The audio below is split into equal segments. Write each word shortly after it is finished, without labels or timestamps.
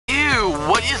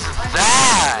what is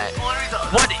that?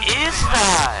 What is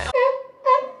that?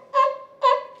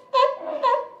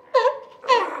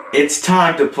 It's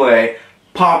time to play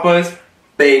Papa's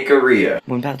Bakeria.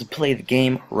 I'm about to play the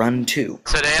game Run 2.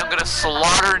 Today I'm gonna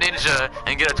slaughter Ninja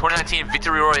and get a 2019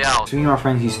 Victory Royale. So me and our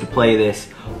friends used to play this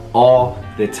all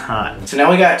the time. So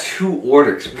now we got 2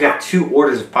 orders. We got 2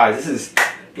 orders of pies. This is,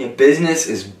 you know, business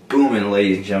is booming,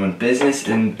 ladies and gentlemen. Business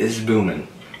is booming.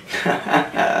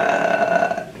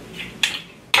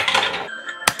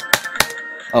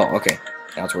 Oh, okay.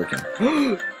 Now it's working.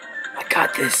 I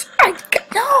got this.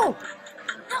 No!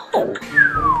 No!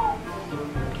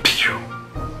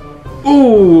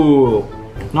 Ooh!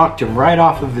 Knocked him right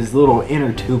off of his little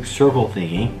inner tube circle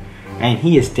thingy. And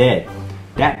he is dead.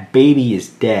 That baby is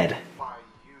dead. Why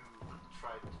you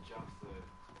tried to jump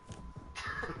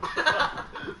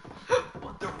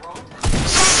What the wrong?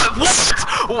 What?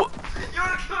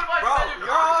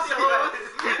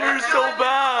 You're so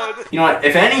bad. You know what?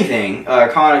 If anything,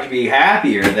 Connor should be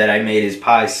happier that I made his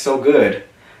pies so good.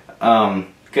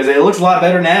 Because it looks a lot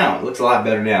better now. It looks a lot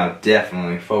better now.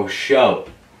 Definitely. Faux show.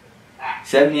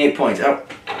 78 points. Oh.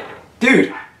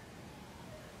 Dude.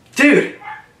 Dude.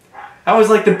 That was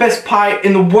like the best pie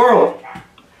in the world.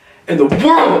 In the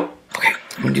world. Okay,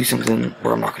 I'm gonna do something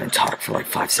where I'm not gonna talk for like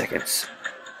 5 seconds.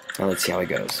 Now let's see how it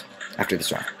goes after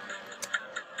this round.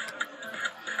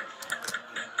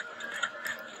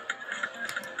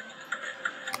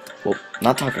 Well,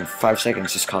 not talking 5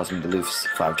 seconds just caused me to lose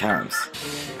 5 times.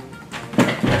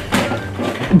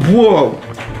 Whoa!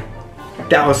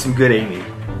 That was some good aiming.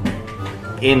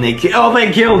 And they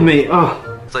killed me! Oh.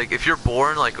 It's like if you're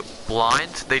born like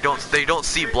blind, they don't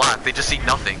see black. They just see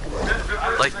nothing.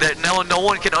 Like that. No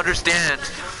one can understand.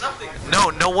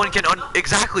 No one can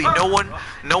exactly. No one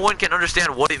can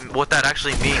understand what that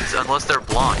actually means unless they're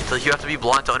blind. Like you have to be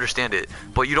blind to understand it.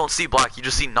 But you don't see black. You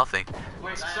just see nothing.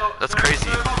 That's crazy.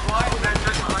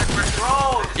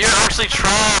 You're actually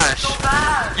trash.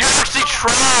 You're actually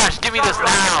trash. Give me this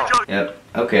now. Yep.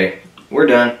 Okay. We're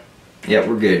done. Yep,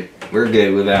 we're good. We're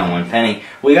good with that one. Penny,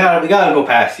 we gotta go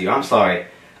past you. I'm sorry.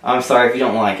 I'm sorry if you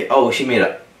don't like it. Oh, she made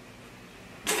a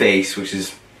face, which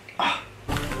is...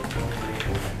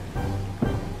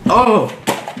 Oh!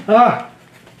 Ah!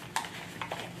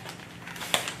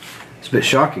 It's a bit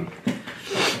shocking.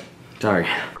 Sorry.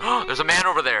 There's a man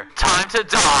over there. Time to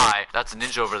die. That's a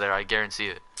ninja over there. I guarantee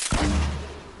it.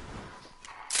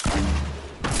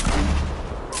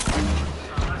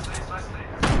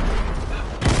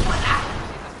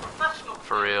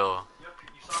 For real.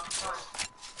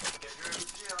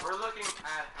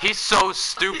 He's so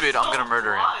stupid, I'm gonna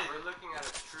murder him. We're looking at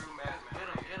a true madman.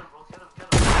 Get him, bro. Get him.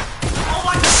 Oh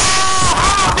my god!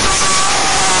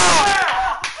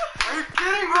 Are you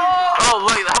kidding me? Oh,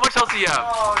 look, how much health do you have?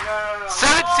 Oh, no.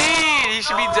 17! He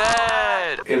should be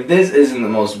dead! If this isn't the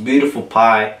most beautiful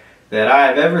pie that I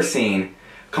have ever seen,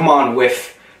 come on,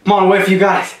 Whiff. Come on, Whiff, you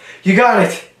got it. You got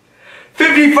it.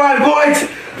 55 points!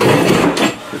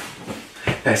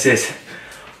 That's it.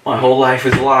 My whole life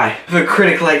is a lie. If a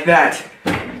critic like that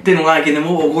didn't like it, then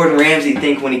what will Gordon Ramsay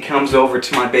think when he comes over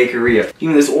to my bakeria?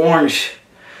 Even this orange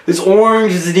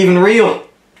isn't even real.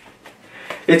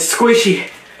 It's squishy.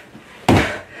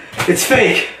 It's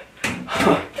fake.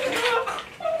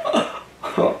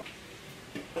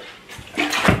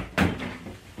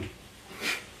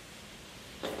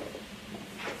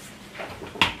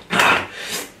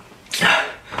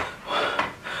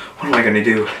 What am I gonna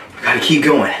do? I gotta keep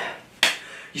going.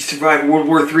 You survived World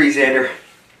War III, Xander.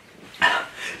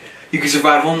 You can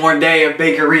survive one more day of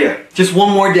bakeria. Just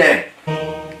one more day.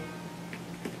 Bam.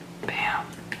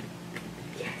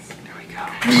 Yes. There we go.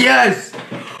 Yes!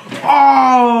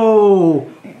 Oh!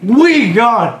 We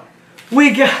got